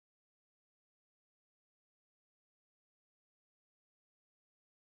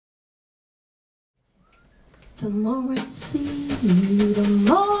The more I see you, the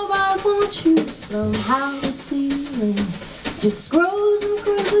more I want you. Somehow this feeling just grows and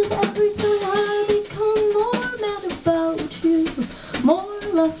grows with every song. I become more mad about you, more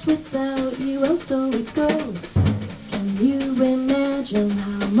lost without you, and so it goes. Can you imagine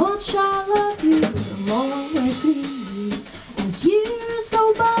how much I love you? The more I see you, as years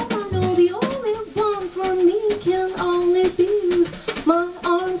go by, I know the only one for me can only be you. My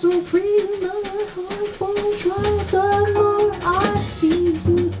arms won't free you, my heart won't try. The more I see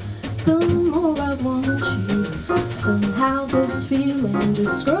you, the more I want you. Somehow this feeling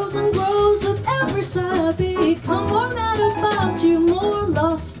just grows and grows with every sigh. I become more mad about you, more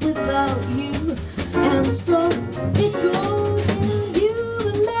lost without you, and so it goes. Can you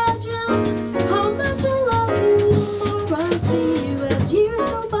imagine how much I love you? The more I see you, as years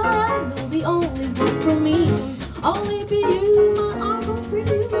go by, I know the only one for me can only be you. My arms won't free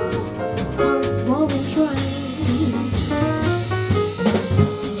you, my heart won't try.